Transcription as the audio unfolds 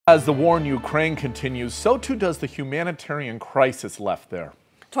As the war in Ukraine continues, so too does the humanitarian crisis left there.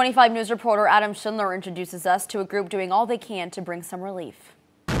 25 News reporter Adam Schindler introduces us to a group doing all they can to bring some relief.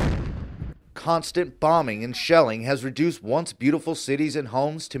 Constant bombing and shelling has reduced once beautiful cities and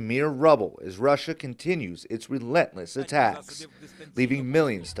homes to mere rubble as Russia continues its relentless attacks, leaving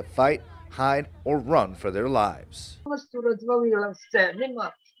millions to fight, hide, or run for their lives.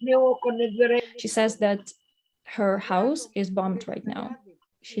 She says that her house is bombed right now.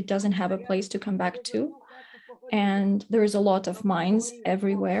 She doesn't have a place to come back to. And there is a lot of mines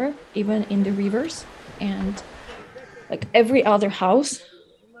everywhere, even in the rivers. And like every other house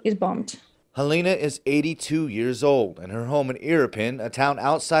is bombed. Helena is 82 years old, and her home in Irpin, a town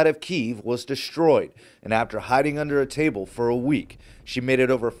outside of Kyiv, was destroyed. And after hiding under a table for a week, she made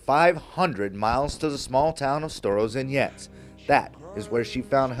it over 500 miles to the small town of Storozhenets. That is where she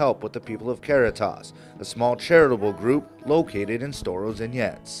found help with the people of Caritas, a small charitable group located in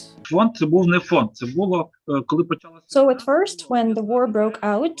Storozhenets. So at first, when the war broke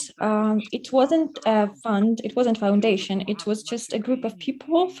out, it wasn't a fund, it wasn't foundation, it was just a group of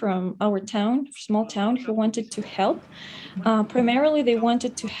people from our town, small town, who wanted to help. Primarily, they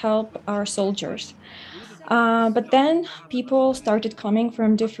wanted to help our soldiers. But then people started coming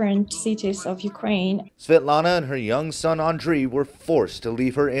from different cities of Ukraine. Svetlana and her young son Andriy were forced to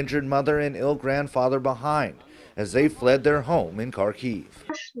leave her injured mother and ill grandfather behind as they fled their home in Kharkiv.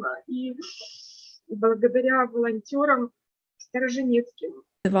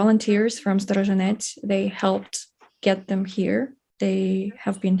 The volunteers from Storozhenets, they helped get them here. They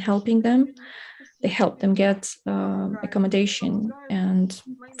have been helping them. They helped them get accommodation and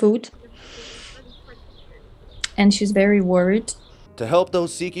food. And she's very worried. To help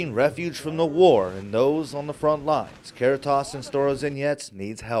those seeking refuge from the war and those on the front lines, Caritas in Storozhenets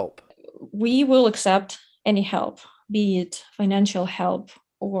needs help. We will accept any help, be it financial help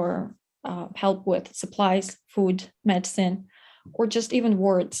or help with supplies, food, medicine, or just even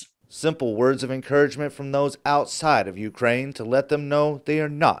words. Simple words of encouragement from those outside of Ukraine to let them know they are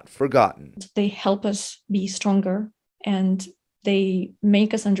not forgotten. They help us be stronger, and they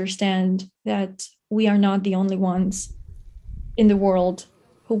make us understand that we are not the only ones in the world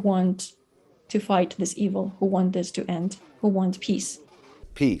who want to fight this evil, who want this to end, who want peace.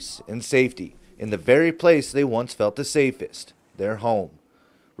 Peace and safety in the very place they once felt the safest, their home.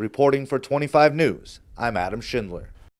 Reporting for 25 News, I'm Adam Schindler.